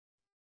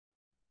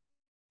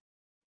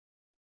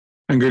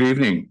And good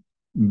evening.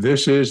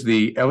 This is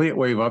the Elliott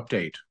wave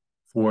update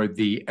for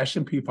the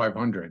S&P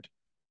 500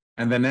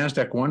 and the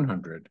NASDAQ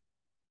 100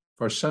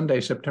 for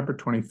Sunday, September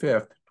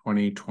 25th,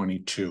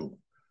 2022.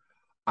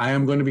 I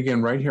am going to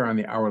begin right here on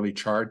the hourly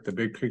chart. The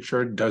big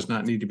picture does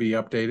not need to be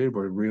updated.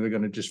 We're really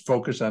going to just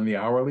focus on the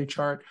hourly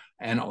chart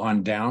and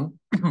on down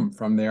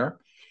from there.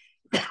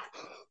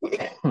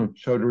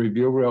 So to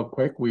review real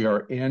quick, we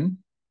are in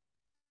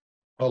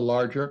a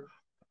larger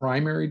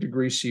primary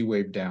degree C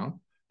wave down.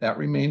 That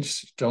remains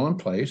still in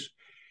place.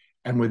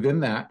 And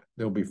within that,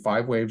 there'll be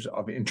 5 waves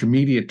of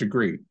intermediate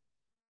degree.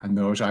 And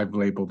those I've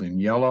labeled in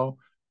yellow.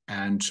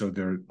 And so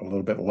they're a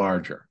little bit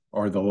larger,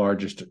 or the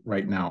largest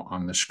right now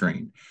on the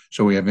screen.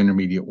 So we have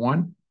intermediate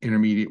 1,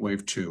 intermediate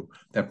wave 2.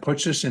 That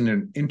puts us in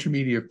an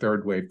intermediate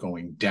third wave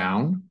going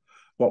down.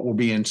 What will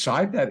be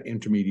inside that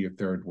intermediate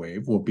third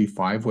wave will be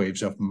 5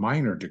 waves of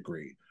minor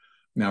degree.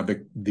 Now,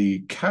 the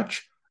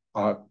catch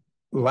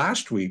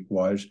last week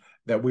was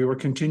that we were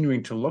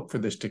continuing to look for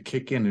this to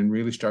kick in and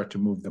really start to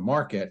move the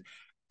market.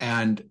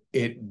 And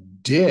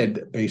it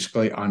did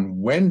basically on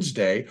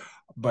Wednesday,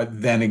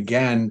 but then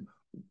again,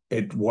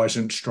 it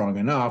wasn't strong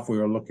enough. We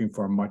were looking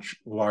for a much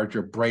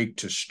larger break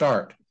to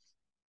start.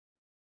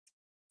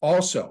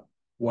 Also,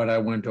 what I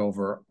went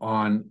over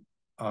on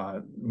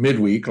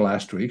midweek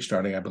last week,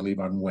 starting, I believe,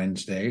 on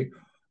Wednesday,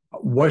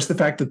 was the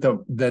fact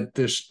that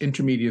this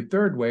intermediate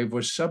third wave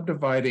was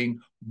subdividing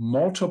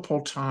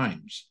multiple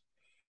times,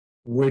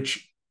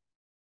 which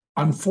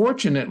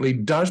unfortunately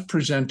does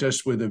present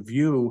us with a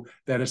view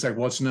that it's like,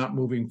 well, it's not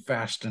moving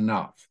fast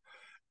enough.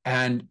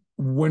 And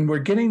when we're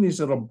getting these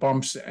little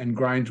bumps and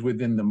grinds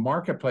within the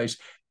marketplace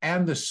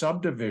and the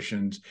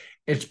subdivisions,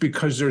 it's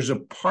because there's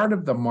a part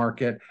of the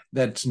market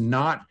that's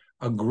not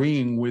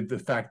agreeing with the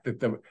fact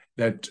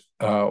that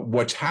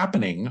what's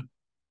happening,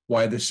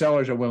 why the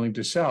sellers are willing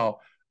to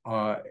sell,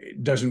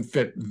 doesn't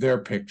fit their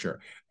picture.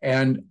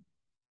 And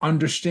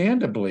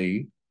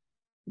understandably,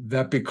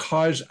 that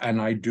because,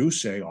 and I do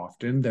say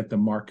often, that the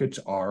markets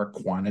are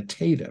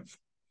quantitative.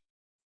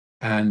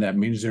 And that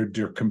means they're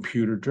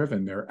computer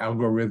driven, they're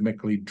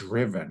algorithmically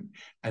driven.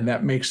 And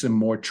that makes them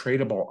more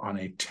tradable on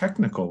a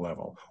technical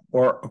level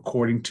or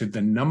according to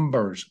the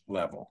numbers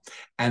level.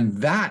 And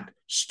that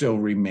still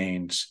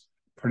remains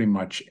pretty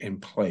much in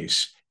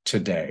place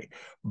today.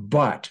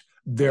 But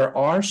there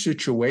are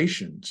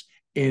situations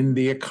in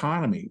the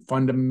economy,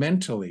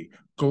 fundamentally,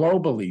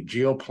 globally,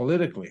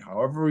 geopolitically,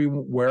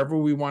 wherever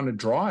we want to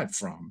draw it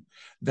from,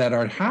 that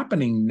are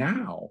happening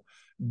now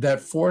that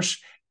force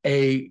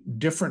a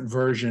different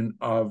version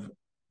of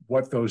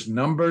what those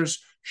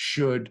numbers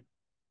should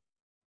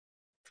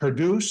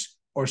produce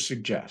or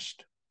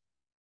suggest.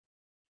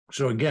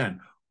 So again,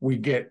 we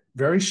get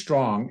very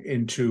strong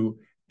into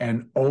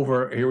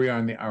here we are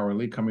on the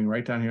hourly, coming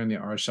right down here on the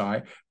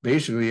RSI.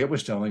 Basically, it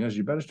was telling us,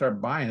 you better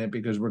start buying it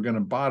because we're going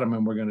to bottom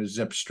and we're going to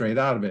zip straight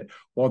out of it.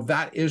 Well,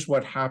 that is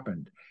what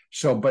happened.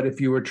 So, but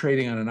if you were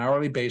trading on an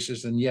hourly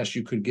basis, then yes,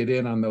 you could get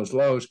in on those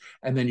lows,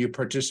 and then you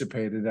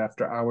participated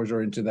after hours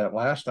or into that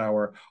last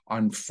hour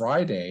on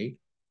Friday,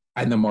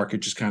 and the market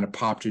just kind of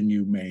popped and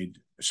you made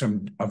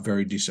a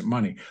very decent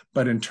money.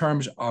 But in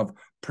terms of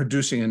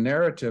producing a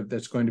narrative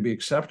that's going to be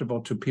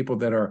acceptable to people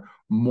that are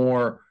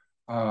more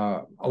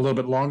a little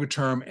bit longer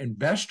term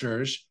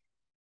investors,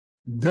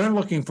 they're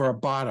looking for a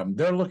bottom.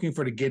 They're looking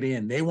for to get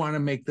in. They want to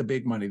make the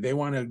big money. They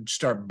want to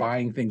start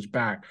buying things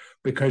back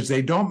because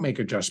they don't make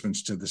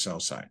adjustments to the sell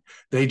side.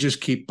 They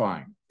just keep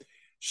buying.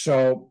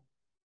 So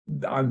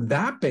on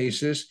that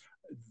basis,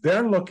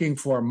 they're looking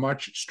for a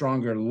much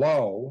stronger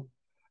low.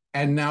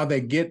 And now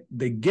they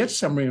get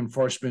some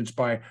reinforcements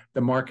by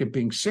the market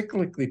being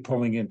cyclically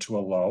pulling into a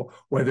low,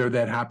 whether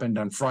that happened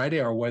on Friday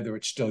or whether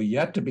it's still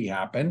yet to be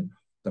happen.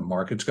 The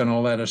market's going to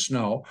let us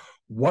know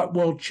what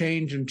will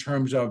change in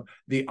terms of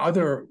the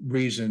other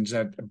reasons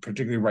that,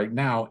 particularly right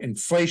now,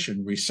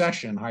 inflation,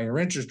 recession, higher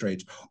interest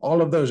rates,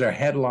 all of those are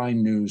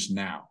headline news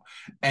now.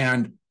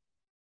 And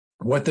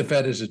what the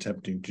Fed is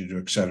attempting to do,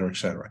 et cetera, et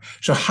cetera.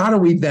 So how do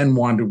we then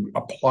want to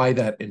apply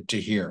that into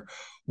here?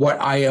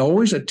 What I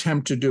always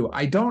attempt to do,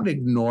 I don't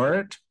ignore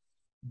it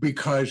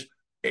because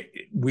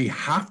we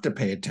have to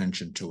pay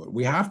attention to it.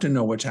 We have to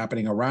know what's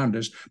happening around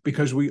us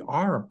because we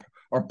are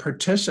a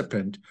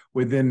participant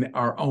within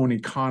our own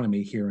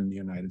economy here in the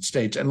United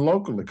States and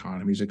local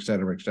economies, et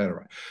cetera, et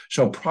cetera.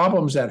 So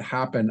problems that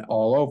happen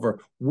all over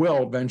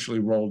will eventually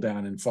roll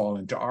down and fall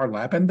into our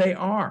lap, and they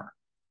are.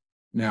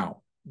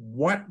 Now,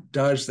 what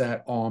does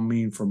that all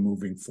mean for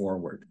moving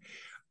forward?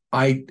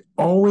 I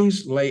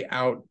always lay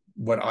out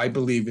what I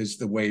believe is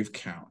the wave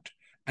count,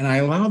 and I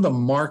allow the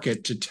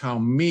market to tell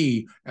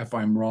me if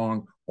I'm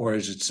wrong or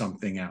is it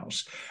something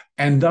else.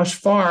 And thus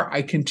far,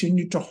 I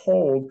continue to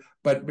hold.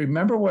 But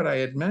remember what I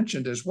had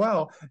mentioned as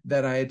well,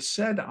 that I had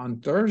said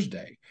on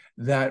Thursday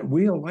that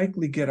we'll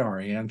likely get our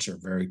answer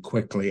very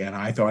quickly. And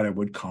I thought it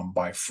would come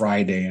by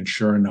Friday. And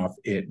sure enough,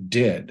 it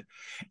did.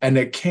 And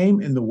it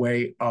came in the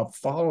way of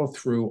follow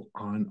through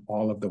on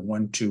all of the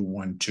 1, 2,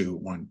 1, 2,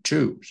 1,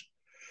 2s.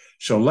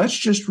 So let's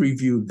just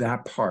review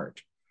that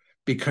part,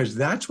 because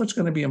that's what's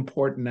going to be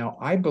important now,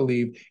 I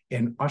believe,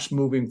 in us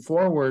moving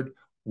forward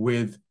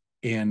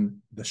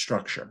within the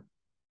structure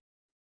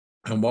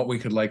and what we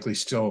could likely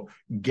still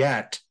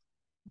get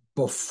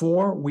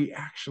before we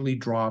actually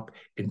drop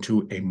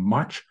into a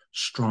much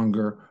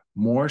stronger,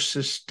 more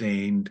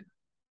sustained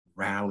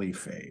rally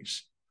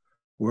phase.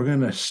 We're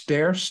going to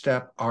stair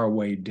step our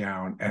way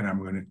down, and I'm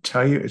going to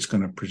tell you it's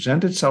going to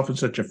present itself in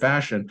such a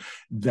fashion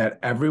that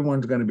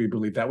everyone's going to be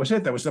believed that was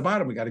it. That was the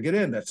bottom. We got to get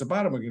in. That's the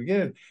bottom. We're going to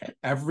get in.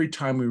 Every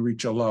time we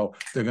reach a low,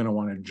 they're going to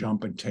want to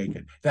jump and take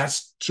it.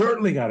 That's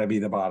certainly got to be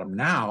the bottom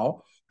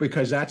now,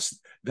 because that's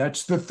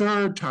the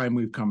third time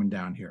we've come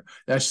down here.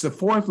 That's the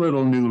fourth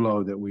little new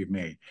low that we've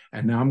made.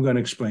 And now I'm going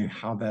to explain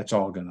how that's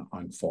all going to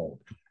unfold,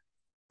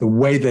 the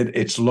way that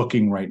it's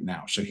looking right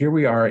now. So here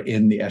we are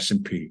in the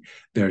S&P.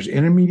 There's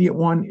intermediate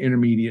 1,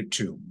 intermediate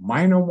 2,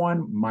 minor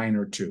 1,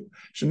 minor 2.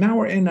 So now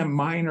we're in a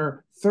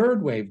minor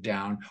third wave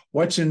down.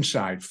 What's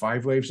inside?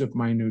 5 waves of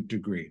minute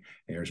degree.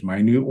 There's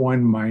minute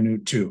 1,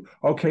 minute 2.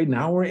 Okay,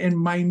 now we're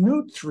in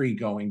minute 3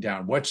 going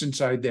down. What's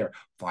inside there?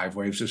 5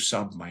 waves of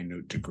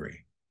subminute degree.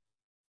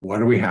 What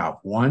do we have?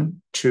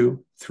 1,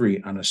 2,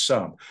 3 on a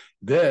sub.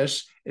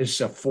 This is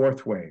a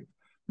fourth wave.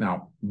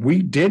 Now,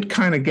 we did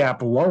kind of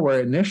gap lower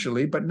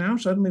initially, but now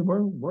suddenly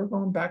we're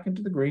going back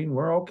into the green.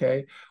 We're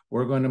okay.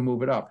 We're going to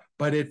move it up.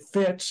 But it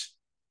fits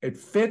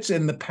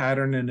in the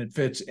pattern, and it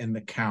fits in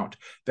the count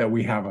that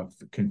we have a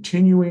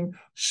continuing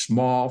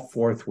small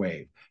fourth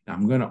wave. Now,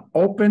 I'm going to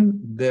open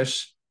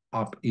this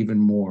up even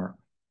more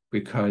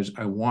because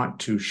I want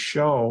to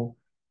show.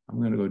 I'm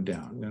going to go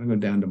down. I'm going to go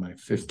down to my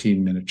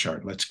 15-minute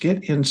chart. Let's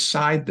get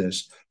inside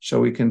this so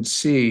we can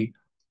see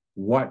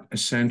what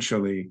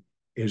essentially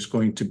is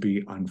going to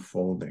be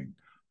unfolding.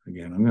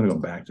 Again, I'm going to go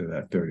back to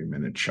that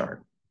 30-minute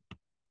chart.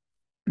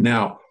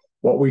 Now,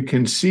 what we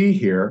can see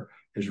here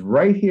is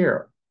right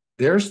here.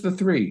 There's the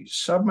 3,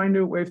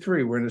 subminute wave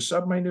 3. We're in a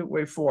subminute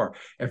wave 4.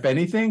 If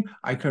anything,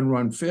 I can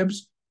run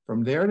fibs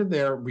from there to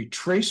there,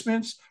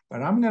 retracements,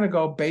 but I'm going to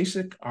go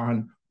basic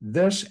on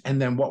this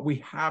and then what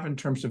we have in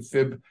terms of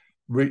fib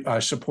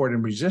support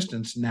and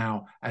resistance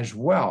now as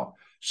well.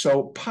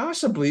 So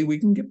possibly we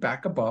can get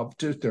back above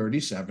to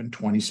 37,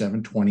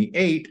 27,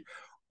 28,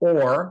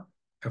 or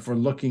if we're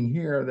looking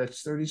here,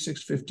 that's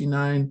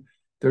 36.59,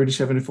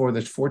 30.74,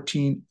 that's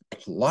 14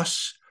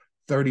 plus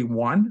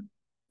 31.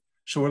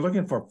 So we're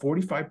looking for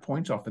 45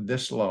 points off of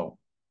this low,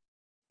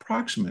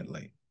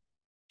 approximately.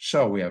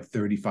 So we have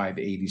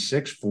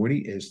 35.86, 40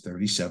 is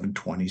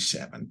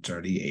 37.27,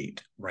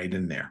 38, right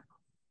in there.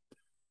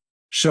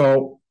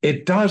 So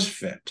it does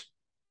fit.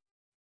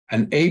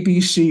 An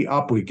ABC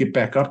up, we get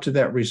back up to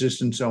that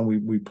resistance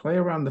zone. We play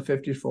around the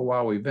 50s for a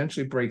while. We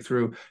eventually break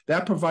through.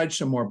 That provides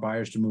some more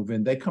buyers to move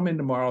in. They come in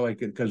tomorrow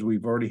because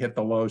we've already hit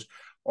the lows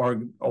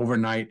or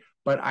overnight.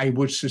 But I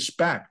would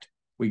suspect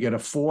we get a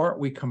 4.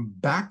 We come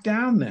back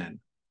down then.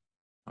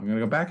 I'm going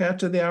to go back out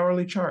to the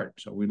hourly chart.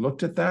 So we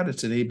looked at that.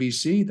 It's an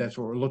ABC. That's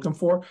what we're looking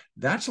for.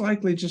 That's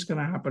likely just going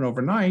to happen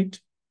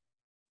overnight.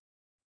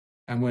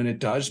 And when it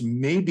does,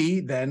 maybe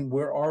then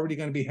we're already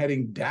going to be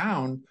heading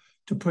down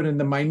to put in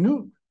the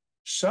minute,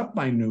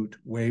 subminute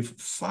wave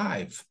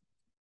 5.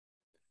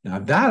 Now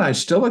that I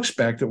still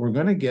expect that we're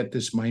going to get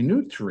this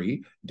minute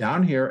 3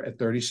 down here at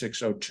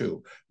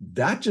 36.02.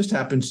 That just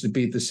happens to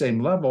be at the same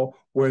level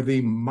where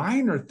the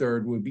minor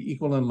third would be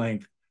equal in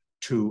length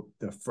to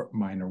the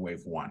minor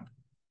wave 1.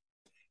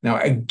 Now,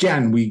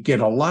 again, we get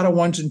a lot of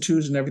 1s and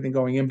 2s and everything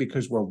going in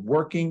because we're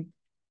working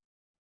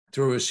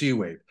through a C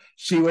wave.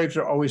 C waves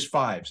are always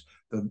 5s,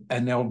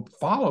 and they'll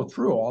follow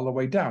through all the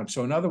way down.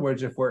 So in other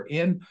words, if we're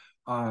in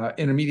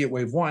intermediate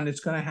wave 1, it's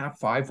going to have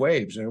 5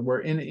 waves. And we're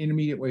in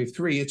intermediate wave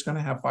 3, it's going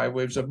to have 5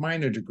 waves of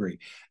minor degree.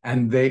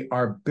 And they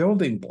are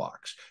building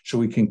blocks. So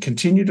we can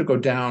continue to go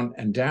down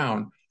and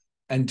down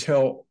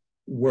until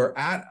we're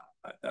at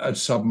a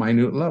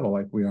subminute level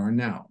like we are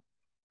now.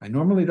 I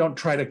normally don't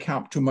try to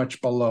count too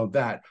much below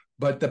that,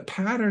 but the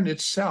pattern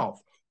itself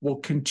will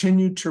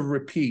continue to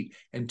repeat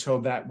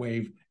until that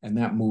wave and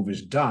that move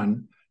is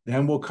done.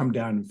 Then we'll come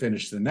down and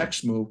finish the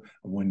next move.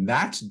 And when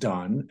that's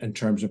done, in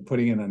terms of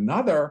putting in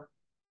another,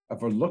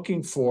 if we're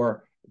looking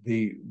for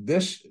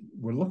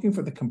we're looking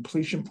for the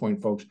completion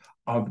point, folks,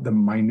 of the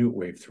minute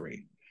wave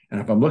 3.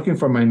 And if I'm looking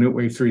for minute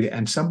wave 3 to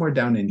end somewhere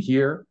down in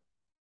here,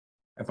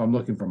 if I'm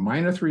looking for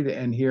minor 3 to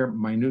end here,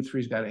 minute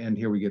 3's got to end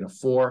here. We get a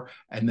 4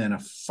 and then a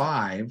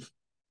 5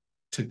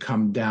 to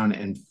come down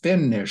and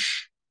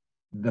finish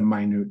the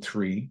minute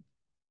 3.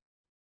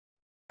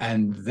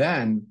 And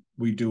then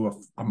we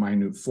do a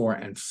minute 4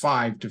 and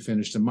 5 to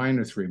finish the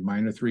minor 3.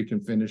 Minor 3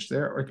 can finish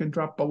there or it can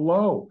drop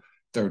below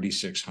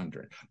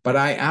 3,600. But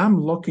I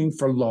am looking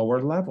for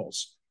lower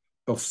levels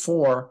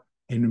before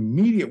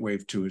intermediate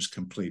wave 2 is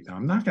complete. Now,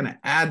 I'm not going to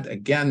add,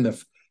 again,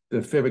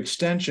 the fib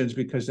extensions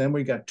because then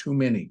we got too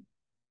many.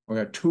 We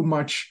got too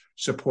much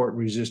support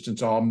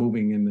resistance all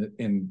moving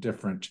in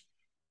different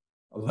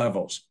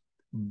levels.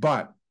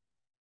 But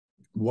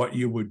what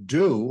you would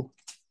do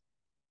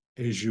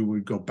is you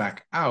would go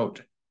back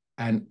out,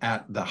 and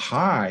at the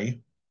high,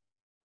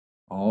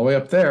 all the way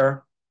up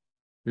there,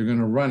 you're going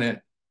to run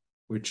it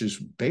which is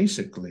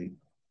basically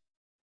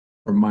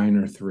for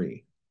minor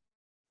 3.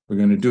 We're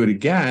going to do it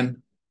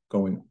again,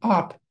 going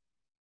up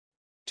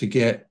to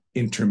get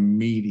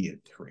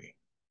intermediate 3.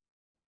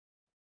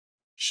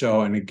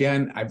 So, and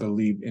again, I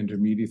believe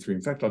intermediate 3.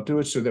 In fact, I'll do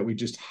it so that we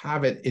just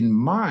have it in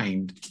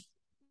mind.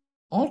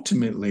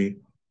 Ultimately,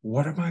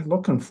 what am I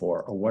looking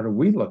for, or what are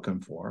we looking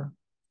for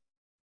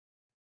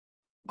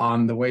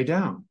on the way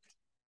down?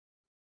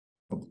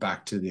 Go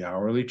back to the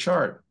hourly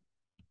chart.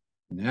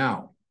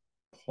 Now,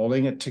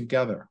 pulling it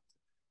together.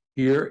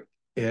 Here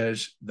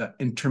is the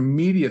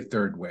intermediate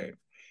third wave.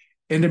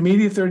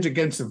 Intermediate third's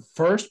against the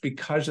first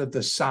because of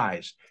the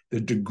size.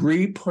 The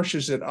degree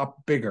pushes it up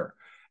bigger.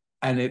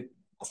 And it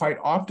quite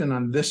often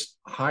on this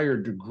higher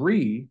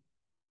degree,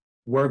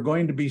 we're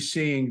going to be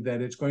seeing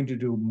that it's going to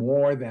do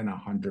more than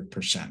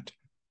 100%.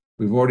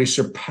 We've already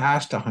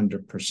surpassed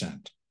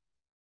 100%,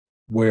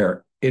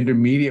 where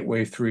intermediate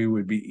wave 3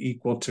 would be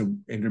equal to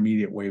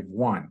intermediate wave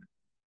 1.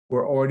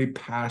 We're already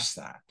past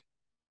that.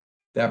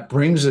 That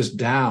brings us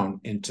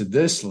down into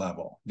this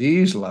level,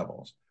 these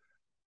levels,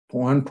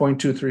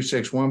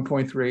 1.236,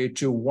 1.382,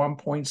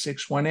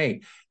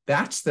 1.618.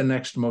 That's the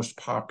next most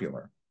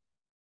popular.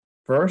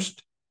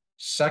 First,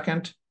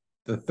 second,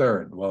 the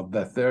third. Well,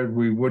 the third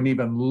we wouldn't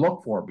even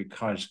look for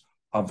because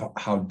of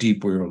how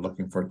deep we were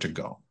looking for it to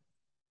go.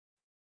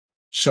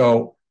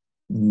 So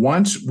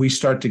once we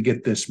start to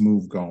get this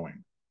move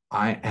going,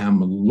 I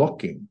am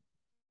looking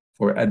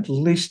for at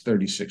least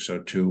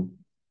 3602.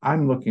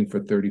 I'm looking for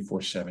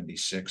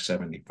 3476,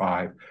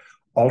 75,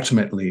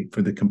 ultimately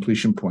for the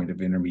completion point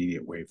of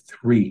intermediate wave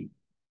 3.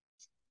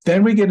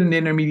 Then we get an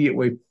intermediate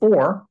wave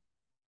 4,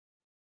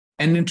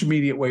 an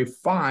intermediate wave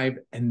 5,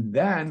 and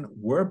then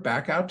we're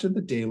back out to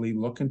the daily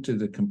looking to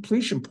the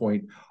completion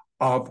point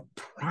of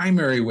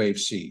primary wave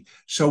C.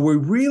 So we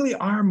really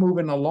are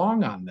moving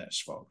along on this,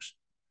 folks.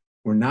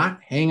 We're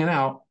not hanging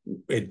out.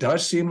 It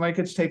does seem like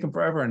it's taken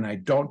forever, and I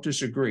don't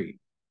disagree.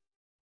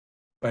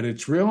 But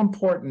it's real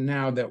important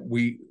now that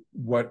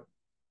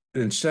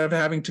instead of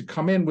having to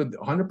come in with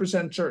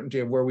 100% certainty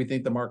of where we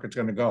think the market's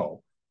going to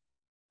go,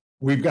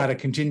 we've got to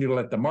continue to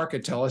let the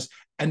market tell us.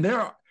 And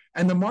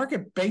the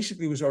market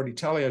basically was already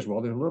telling us, well,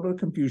 there's a little bit of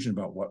confusion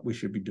about what we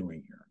should be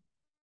doing here.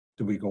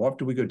 Do we go up?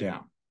 Do we go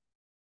down?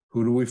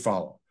 Who do we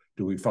follow?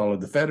 Do we follow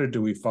the Fed or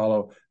do we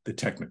follow the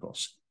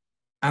technicals?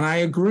 And I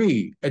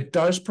agree, it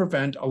does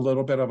prevent a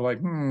little bit of like,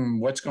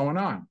 what's going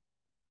on?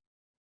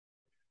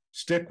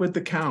 Stick with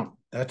the count.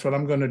 That's what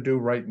I'm going to do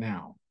right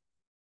now.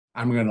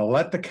 I'm going to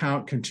let the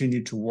count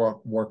continue to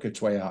work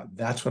its way out.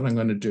 That's what I'm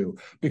going to do.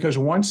 Because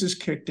once it's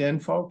kicked in,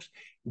 folks,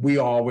 we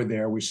all were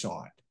there. We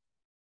saw it.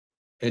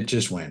 It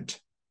just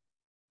went.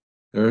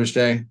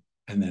 Thursday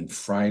and then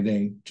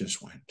Friday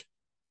just went.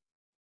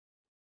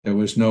 There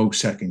was no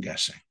second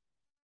guessing.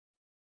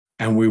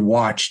 And we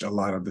watched a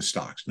lot of the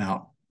stocks.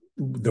 Now,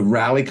 the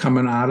rally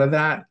coming out of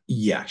that,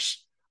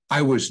 yes,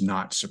 I was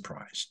not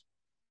surprised.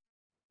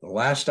 The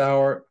last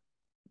hour,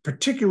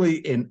 particularly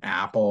in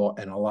Apple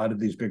and a lot of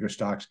these bigger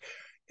stocks,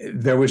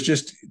 there was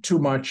just too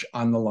much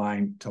on the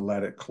line to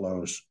let it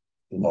close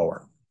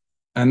lower.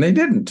 And they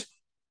didn't.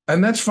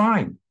 And that's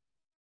fine.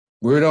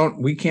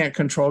 We can't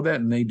control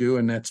that, and they do,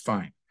 and that's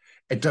fine.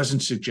 It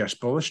doesn't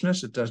suggest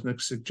bullishness. It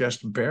doesn't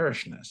suggest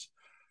bearishness.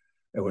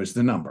 It was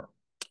the number,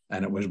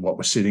 and it was what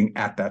was sitting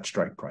at that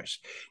strike price.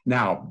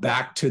 Now,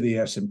 back to the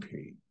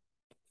S&P.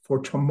 For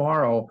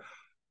tomorrow,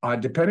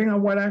 depending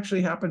on what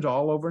actually happens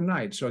all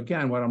overnight. So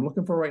again, what I'm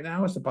looking for right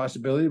now is the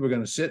possibility we're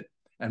going to sit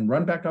and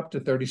run back up to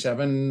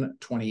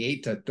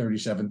 37.28 to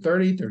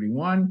 37.30,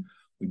 31.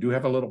 We do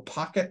have a little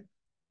pocket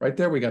right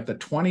there. We got the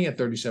 20 at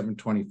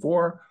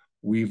 37.24.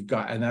 We've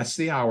got, and that's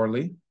the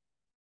hourly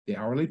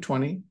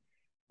 20.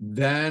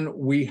 Then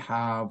we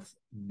have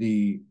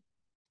the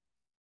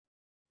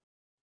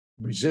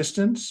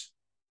resistance,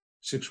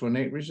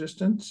 618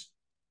 resistance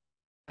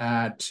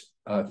at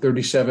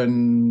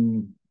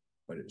 37.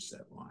 What is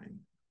that line?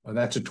 Oh,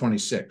 that's a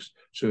 26.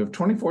 So we have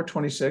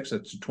 24.26.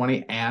 That's a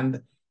 20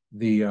 and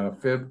the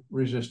fib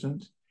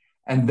resistance.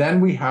 And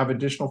then we have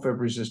additional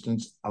fib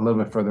resistance a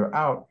little bit further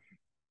out.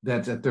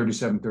 That's at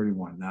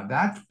 37.31. Now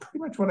that's pretty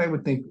much what I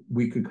would think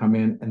we could come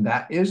in. And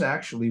that is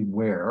actually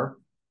where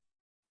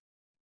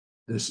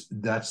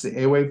that's the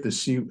A wave,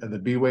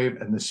 the B wave,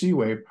 and the C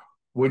wave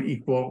would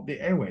equal the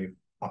A wave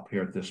up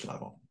here at this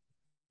level.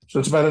 So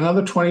it's about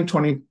another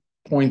 20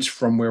 points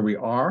from where we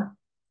are.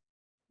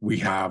 We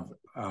have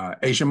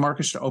Asian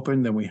markets to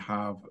open, then we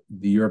have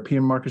the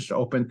European markets to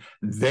open.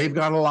 They've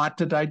got a lot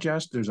to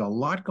digest. There's a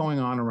lot going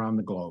on around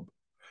the globe.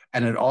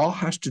 And it all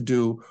has to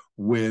do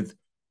with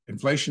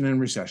inflation and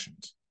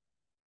recessions.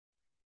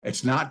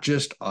 It's not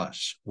just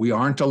us. We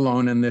aren't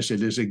alone in this.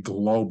 It is a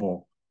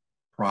global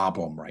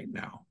problem right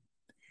now.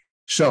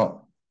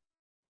 So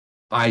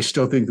I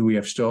still think that we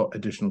have still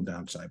additional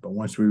downside. But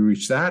once we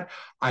reach that,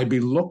 I'd be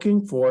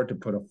looking for to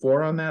put a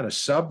 4 on that, a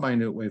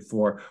sub-minute wave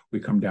 4. We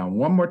come down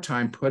one more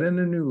time, put in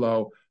a new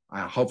low,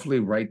 hopefully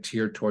right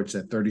here towards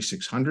that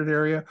 3,600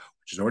 area,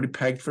 which is already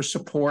pegged for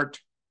support.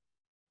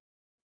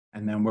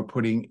 And then we're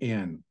putting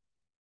in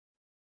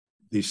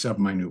the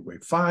sub-minute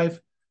wave 5,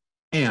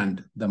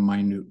 and the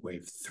minute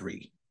wave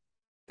 3.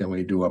 Then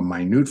we do a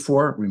minute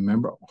 4.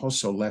 Remember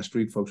also last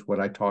week, folks, what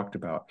I talked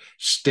about,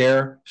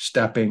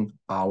 stair-stepping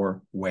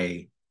our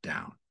way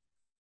down.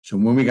 So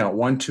when we got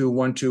 1, 2,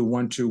 1, 2,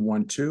 1, 2,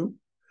 1, 2,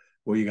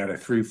 well, you got a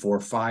 3, 4,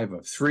 5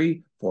 of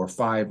 3, 4,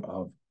 5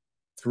 of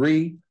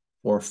 3,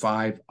 4,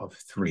 5 of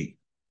 3.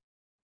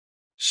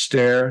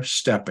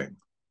 Stair-stepping.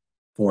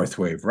 Fourth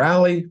wave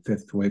rally,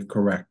 fifth wave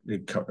coming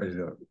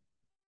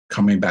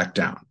back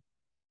down.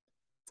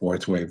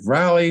 Fourth wave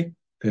rally,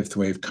 fifth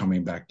wave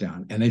coming back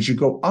down. And as you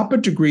go up a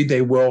degree,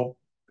 they will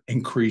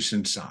increase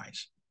in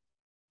size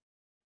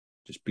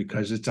just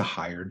because it's a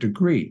higher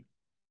degree.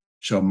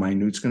 So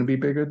minute's going to be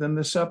bigger than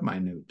the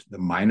subminute. The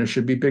minor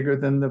should be bigger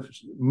than the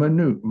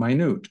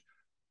minute.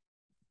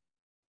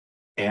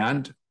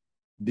 And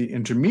the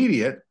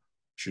intermediate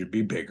should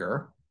be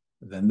bigger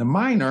than the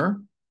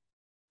minor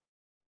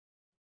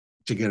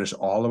to get us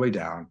all the way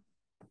down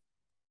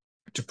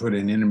to put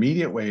an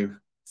intermediate wave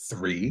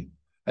 3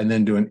 and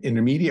then do an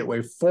intermediate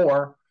wave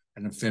 4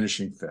 and a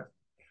finishing 5th.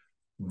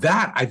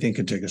 That, I think,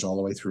 could take us all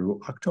the way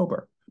through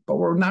October. But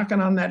we're knocking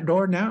on that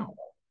door now.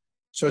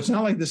 So it's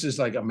not like this is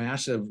like a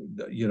massive,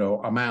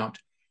 amount.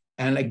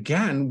 And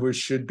again, we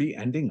should be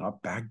ending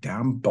up back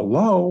down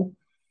below.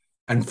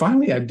 And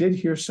finally, I did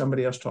hear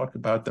somebody else talk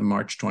about the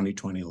March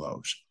 2020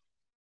 lows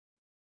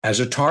as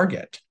a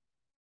target.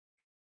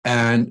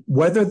 And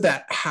whether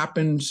that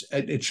happens,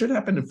 it should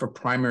happen for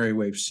primary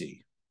wave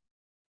C.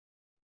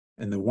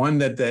 And the one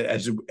that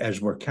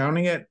as we're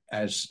counting it,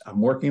 as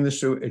I'm working this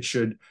through, it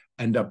should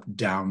end up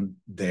down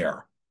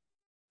there.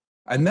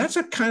 And that's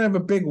a kind of a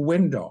big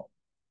window.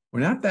 We're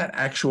not that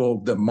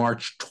the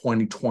March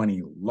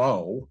 2020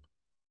 low,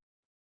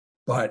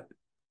 but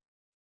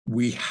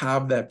we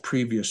have that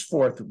previous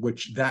 4th,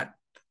 which that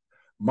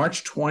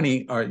March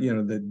 20,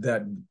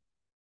 that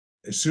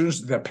as soon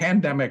as the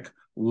pandemic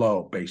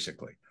low,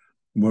 basically,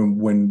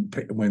 when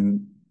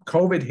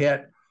COVID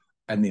hit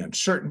and the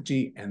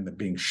uncertainty and the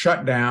being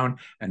shut down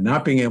and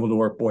not being able to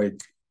work, boy,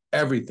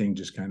 everything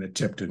just kind of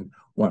tipped and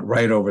went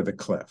right over the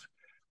cliff.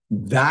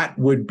 That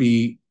would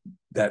be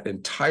that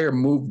entire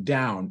move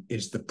down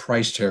is the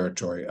price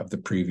territory of the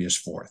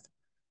previous 4th.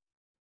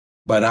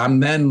 But I'm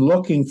then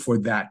looking for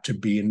that to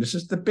be, and this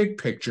is the big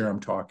picture I'm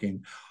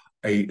talking,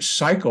 a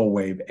cycle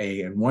wave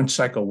A, and one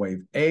cycle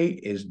wave A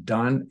is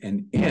done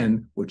and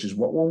in, which is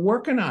what we're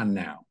working on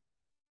now.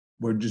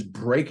 We're just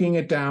breaking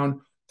it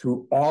down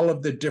through all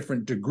of the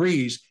different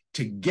degrees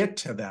to get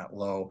to that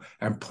low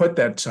and put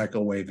that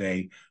cycle wave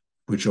A,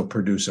 which will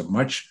produce a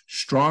much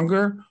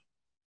stronger,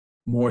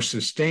 more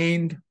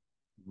sustained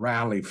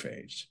rally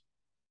phase.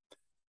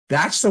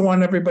 That's the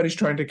one everybody's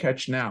trying to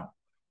catch now.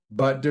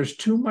 But there's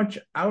too much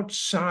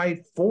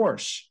outside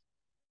force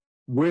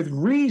with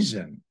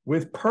reason,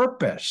 with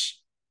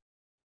purpose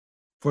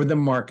for the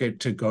market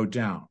to go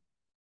down.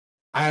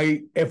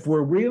 If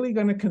we're really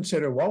going to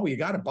consider, well, we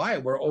got to buy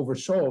it, we're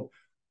oversold.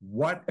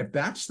 What if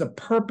that's the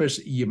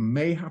purpose? You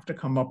may have to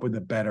come up with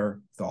a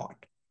better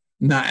thought.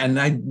 Not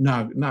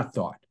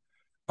thought,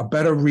 a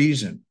better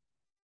reason.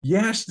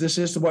 Yes, this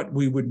is what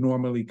we would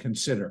normally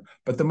consider,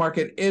 but the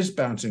market is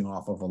bouncing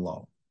off of a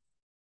low.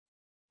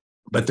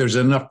 But there's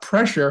enough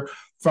pressure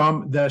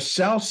from the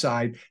sell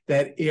side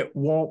that it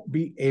won't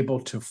be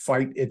able to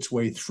fight its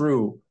way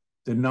through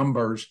the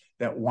numbers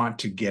that want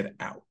to get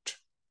out.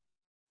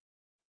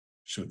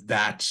 So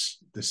that's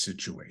the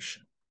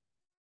situation.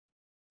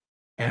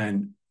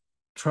 And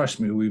trust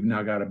me, we've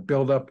now got a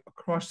buildup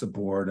across the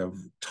board of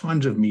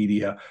tons of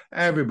media.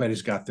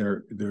 Everybody's got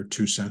their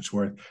 2 cents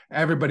worth.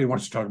 Everybody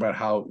wants to talk about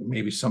how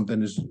maybe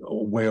something is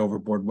way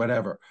overboard,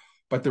 whatever.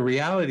 But the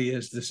reality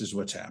is this is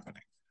what's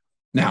happening.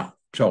 Now,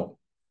 so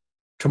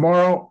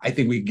tomorrow, I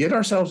think we get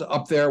ourselves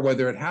up there,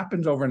 whether it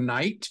happens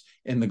overnight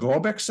in the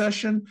Globex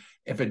session.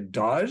 If it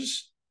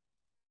does,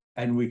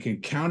 and we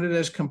can count it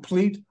as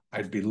complete,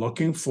 I'd be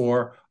looking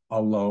for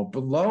a low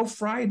below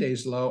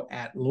Friday's low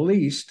at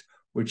least,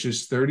 which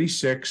is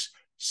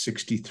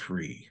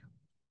 36.63.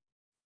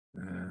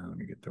 Let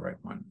me get the right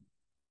one.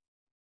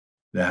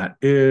 That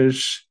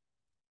is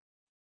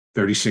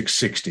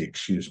 36.60,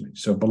 excuse me.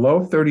 So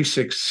below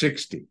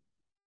 36.60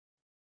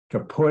 to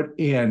put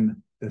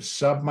in the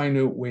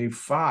subminute wave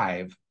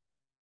 5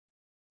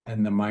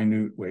 and the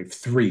minute wave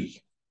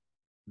 3.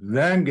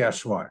 Then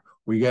guess what?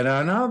 We get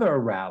another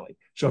rally.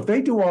 So if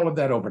they do all of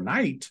that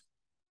overnight,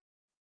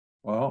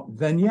 well,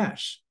 then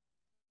yes,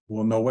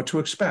 we'll know what to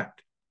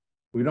expect.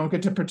 We don't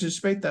get to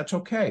participate, that's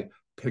okay.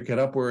 Pick it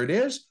up where it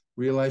is,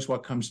 realize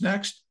what comes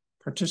next,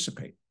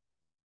 participate.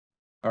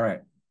 All right,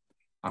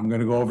 I'm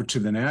going to go over to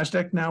the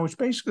NASDAQ now, which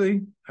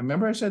basically,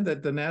 remember I said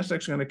that the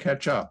NASDAQ's going to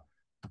catch up.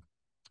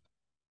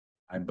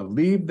 I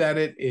believe that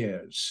it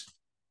is.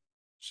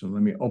 So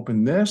let me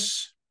open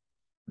this.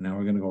 Now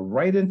we're going to go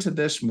right into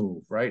this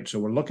move, right? So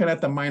we're looking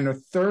at the minor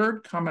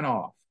 3rd coming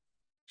off.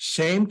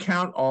 Same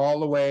count all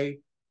the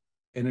way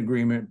in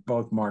agreement,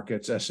 both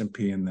markets,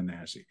 S&P and the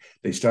NASDAQ.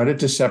 They started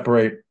to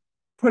separate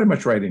pretty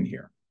much right in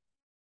here.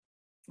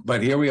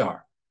 But here we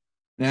are.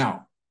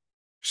 Now,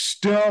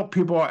 Still,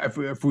 people,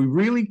 if we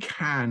really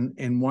can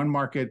in one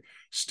market,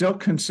 still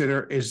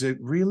consider, is it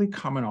really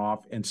coming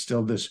off and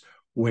still this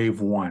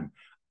wave one?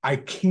 I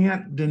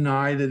can't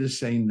deny that it's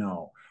saying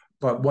no.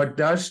 But what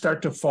does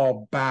start to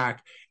fall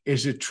back,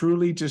 is it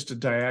truly just a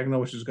diagonal,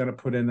 which is going to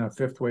put in a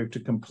fifth wave to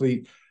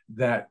complete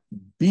that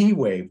B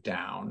wave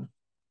down,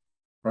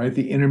 right?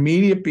 The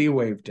intermediate B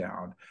wave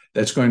down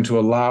that's going to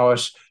allow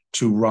us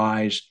to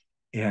rise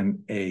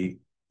in a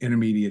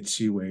intermediate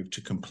C wave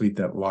to complete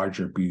that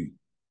larger B,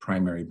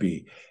 primary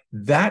B.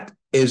 That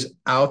is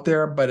out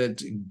there, but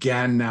it's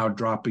again now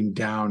dropping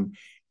down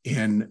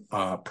in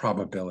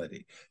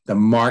probability. The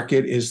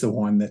market is the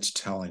one that's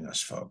telling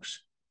us,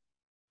 folks.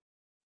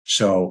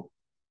 So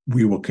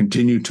we will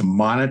continue to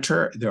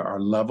monitor. There are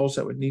levels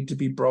that would need to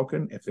be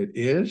broken if it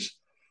is,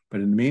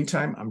 but in the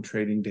meantime, I'm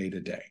trading day to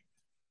day.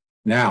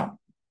 Now,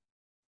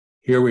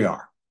 here we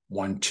are,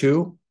 1,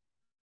 2.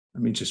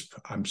 Let me just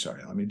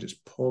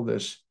pull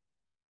this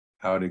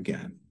out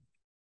again.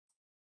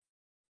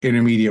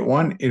 Intermediate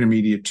 1,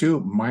 intermediate 2,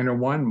 minor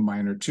 1,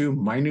 minor 2,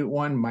 minute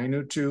 1,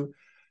 minute 2,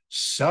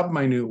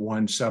 subminute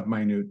 1,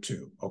 subminute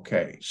 2.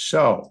 Okay,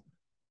 so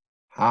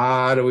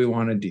how do we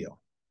want to deal?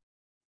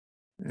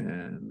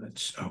 And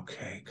let's,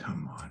 okay,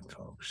 come on,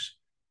 folks.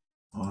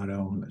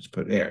 Auto, let's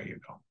put, there you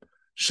go.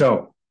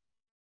 So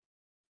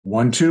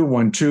 1, 2,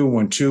 1, 2,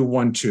 1, 2,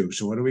 1, 2.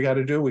 So what do we got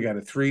to do? We got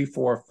a 3,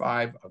 4,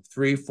 5 of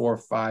 3, 4,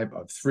 5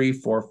 of 3,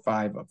 4,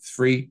 5 of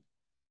 3.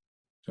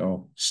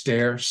 So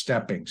stair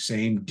stepping,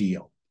 same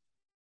deal.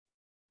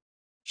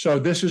 So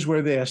this is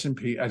where the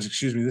S&P,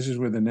 this is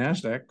where the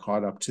NASDAQ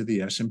caught up to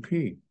the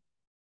S&P.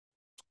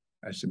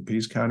 S&P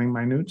is counting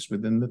minutes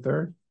within the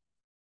third.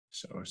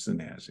 So it's the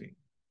NASDAQ.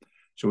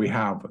 So we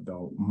have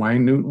the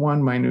minute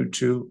 1, minute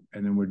 2,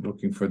 and then we're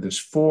looking for this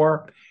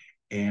 4.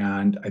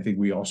 And I think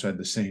we also had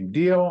the same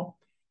deal.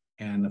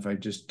 And if I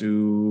just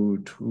do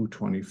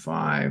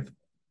 225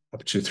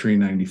 up to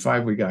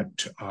 395, we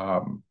got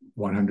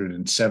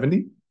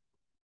 170.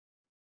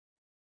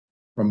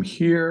 From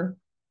here,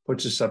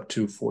 puts us up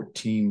to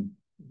 14.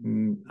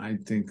 I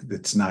think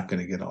that's not going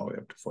to get all the way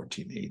up to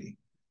 1480.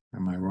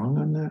 Am I wrong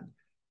on that?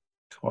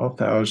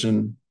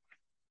 12,000.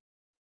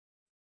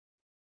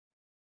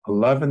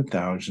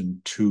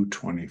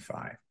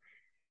 11,225.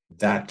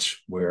 That's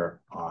where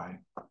I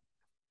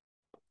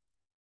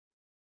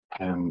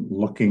am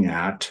looking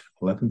at,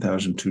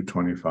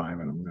 11,225,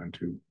 and I'm going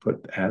to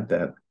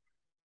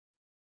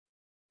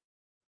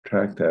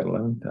track that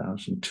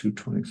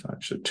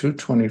 11,225. So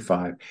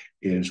 225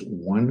 is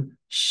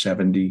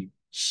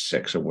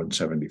 176 or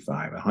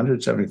 175.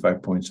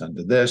 175 points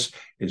under this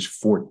is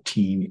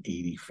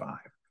 1485.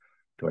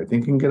 Do I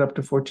think it can get up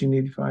to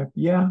 1485?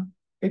 Yeah,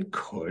 it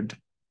could.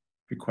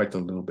 Be quite a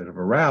little bit of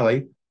a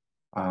rally.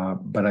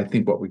 But I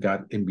think what we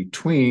got in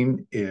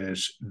between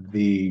is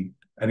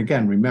and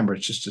again, remember,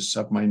 it's just a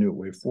subminute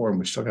wave 4, and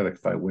we still got to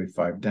fight wave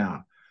 5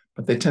 down.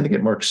 But they tend to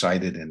get more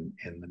excited in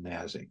the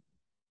NASDAQ.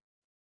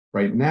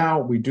 Right now,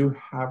 we do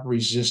have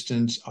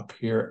resistance up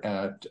here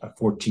at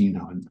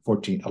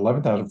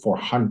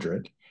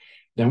 11,400.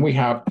 Then we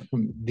have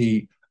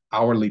the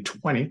hourly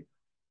 20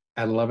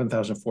 at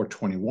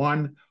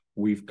 11,421.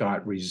 We've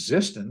got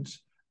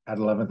resistance at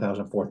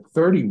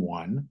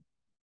 11,431.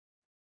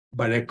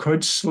 But it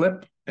could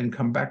slip and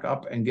come back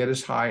up and get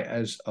as high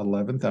as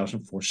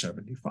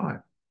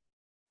 11,475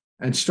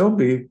 and still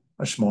be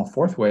a small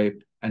fourth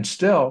wave and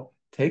still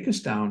take us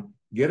down,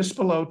 get us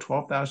below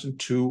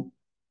 12,002.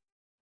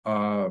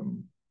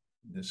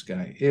 This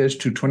guy is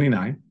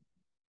 229.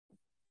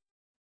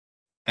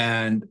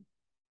 And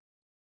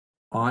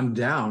on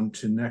down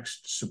to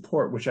next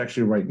support, which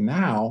actually right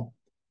now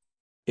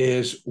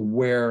is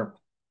where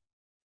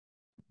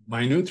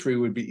minute 3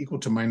 would be equal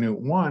to minute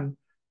 1.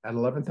 At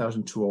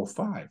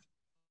 11,205.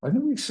 I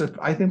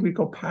think we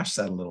go past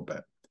that a little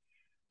bit.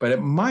 But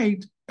it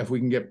might, if we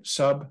can get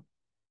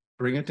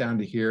bring it down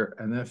to here,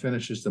 and that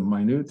finishes the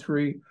minute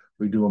 3.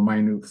 We do a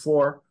minute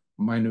 4,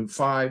 minute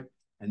 5,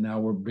 and now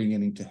we're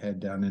beginning to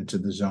head down into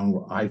the zone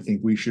where I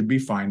think we should be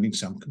finding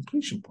some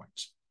completion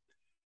points,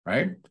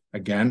 right?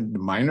 Again, the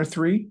minor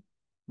 3,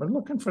 we're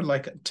looking for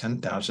like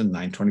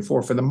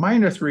 10,924. For the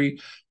minor 3,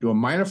 do a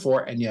minor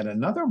 4, and yet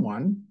another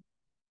one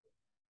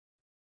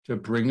to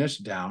bring us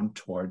down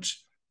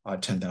towards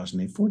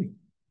 10,840.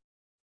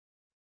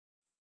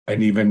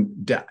 And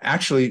even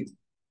actually,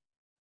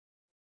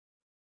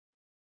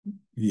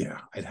 yeah,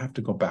 I'd have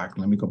to go back.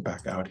 Let me go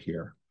back out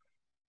here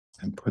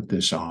and put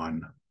this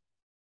on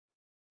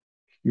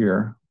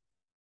here.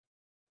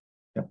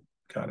 Yep,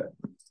 got it.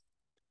 I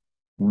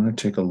want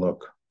to take a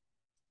look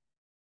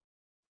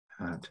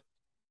at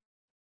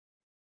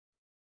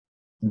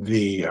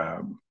the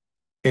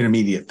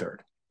intermediate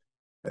third.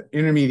 That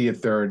intermediate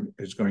third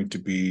is going to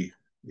be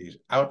these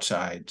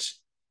outsides.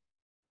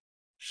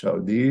 So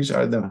these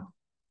are the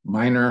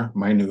minor,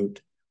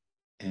 minute.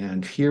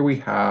 And here we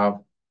have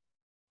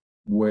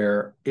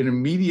where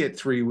intermediate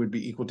 3 would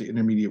be equal to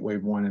intermediate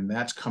wave 1, and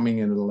that's coming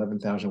in at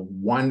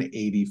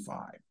 11,185.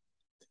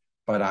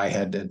 But I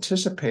had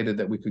anticipated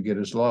that we could get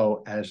as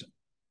low as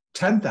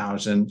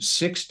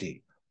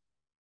 10,060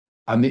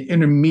 on the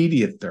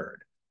intermediate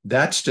third,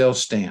 that still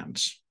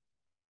stands.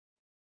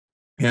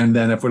 And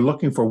then if we're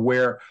looking for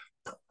where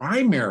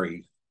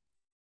primary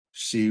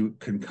C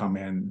can come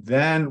in,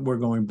 then we're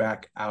going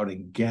back out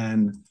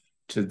again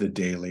to the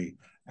daily,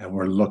 and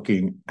we're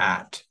looking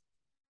at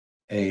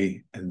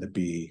A and the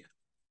B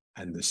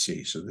and the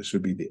C. So this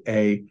would be the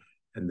A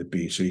and the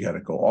B. So you got to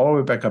go all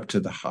the way back up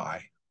to the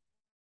high.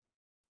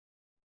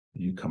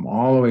 You come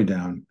all the way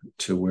down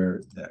to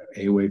where the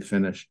A wave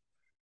finished,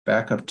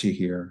 back up to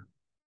here.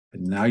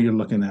 And now you're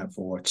looking at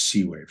for what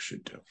C wave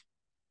should do.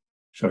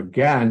 So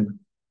again,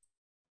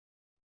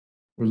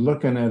 we're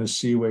looking at a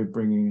C wave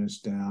bringing us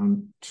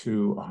down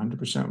to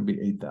 100% would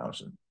be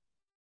 8,000.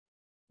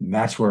 And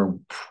that's where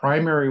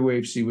primary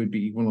wave C would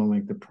be equal to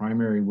like the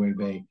primary wave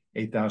A,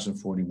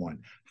 8,041.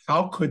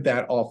 How could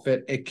that all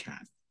fit? It can.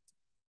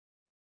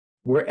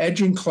 We're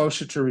edging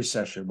closer to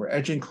recession. We're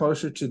edging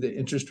closer to the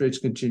interest rates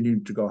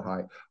continuing to go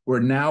high. We're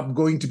now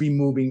going to be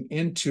moving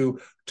into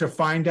to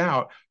find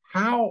out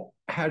how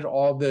has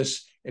all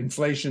this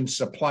inflation,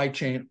 supply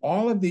chain,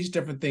 all of these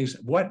different things,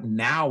 what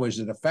now is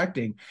it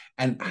affecting,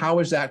 and how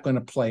is that going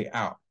to play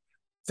out?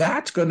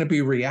 That's going to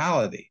be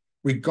reality.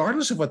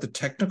 Regardless of what the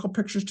technical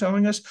picture is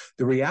telling us,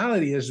 the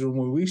reality is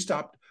when we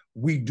stop,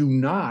 we do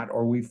not,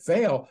 or we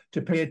fail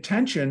to pay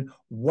attention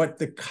what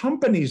the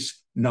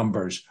company's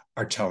numbers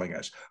are telling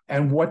us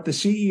and what the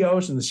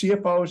CEOs and the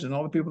CFOs and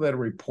all the people that are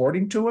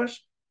reporting to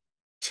us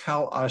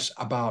tell us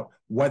about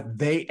what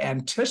they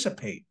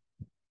anticipate,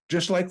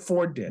 just like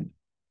Ford did.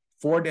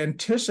 Ford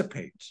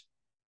anticipates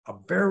a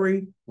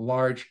very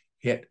large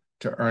hit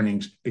to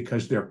earnings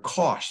because their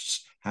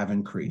costs have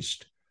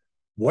increased.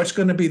 What's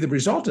going to be the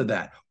result of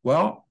that?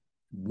 Well,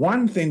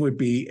 one thing would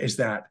be is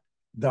that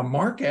the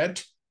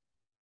market,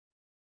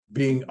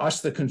 being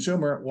us, the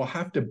consumer, will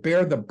have to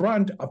bear the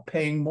brunt of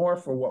paying more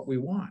for what we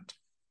want.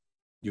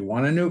 You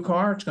want a new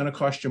car? It's going to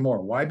cost you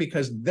more. Why?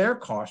 Because their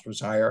cost was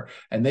higher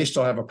and they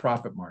still have a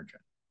profit margin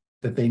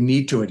that they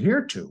need to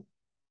adhere to.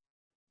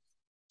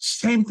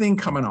 Same thing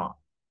coming off.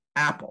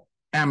 Apple,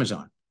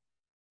 Amazon,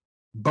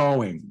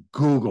 Boeing,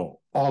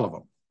 Google, all of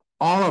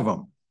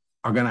them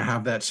are going to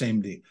have that same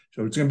deal.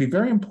 So it's going to be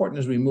very important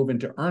as we move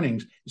into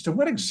earnings as to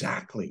what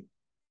exactly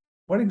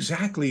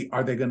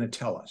are they going to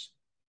tell us?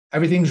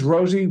 Everything's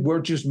rosy.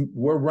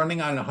 We're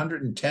running on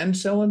 110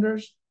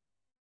 cylinders,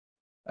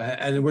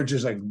 and we're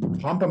just like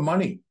pumping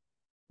money.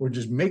 We're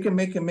just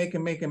making,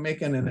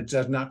 and it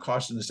does not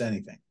cost us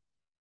anything.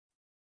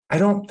 I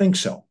don't think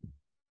so.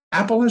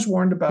 Apple has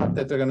warned about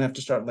that they're going to have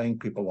to start laying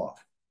people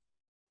off.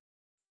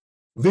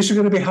 This is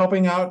going to be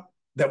helping out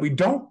that we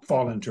don't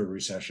fall into a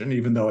recession,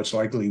 even though it's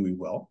likely we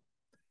will.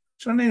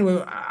 So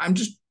anyway, I'm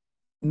just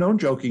no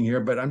joking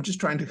here, but I'm just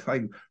trying to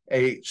like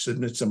A,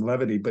 submit some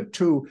levity, but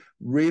two,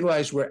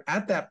 realize we're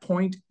at that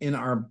point in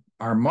our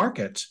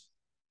markets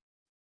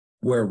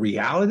where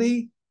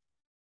reality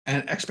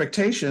and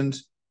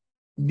expectations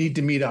need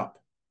to meet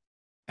up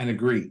and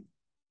agree.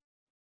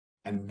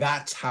 And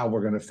that's how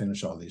we're going to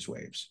finish all these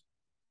waves.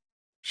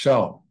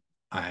 So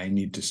I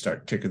need to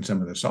start ticking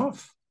some of this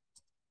off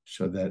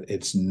so that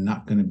it's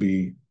not going to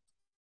be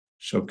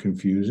so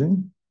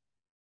confusing.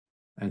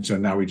 And so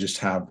now we just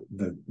have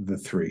the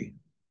three.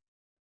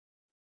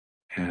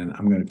 And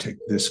I'm going to take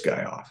this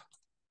guy off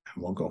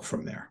and we'll go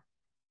from there.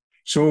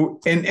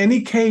 So in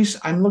any case,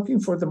 I'm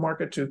looking for the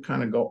market to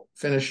kind of go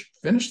finish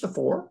the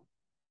 4,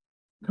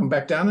 come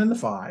back down in the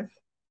 5,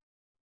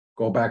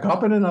 go back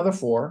up in another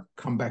 4,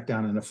 come back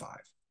down in a 5.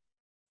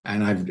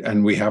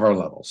 And we have our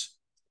levels.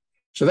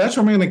 So that's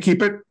where I'm going to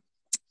keep it.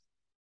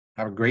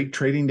 Have a great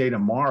trading day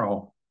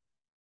tomorrow.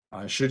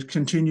 Should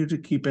continue to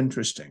keep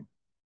interesting.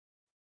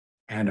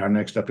 And our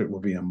next update will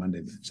be on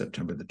Monday,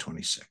 September the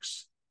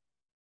 26th.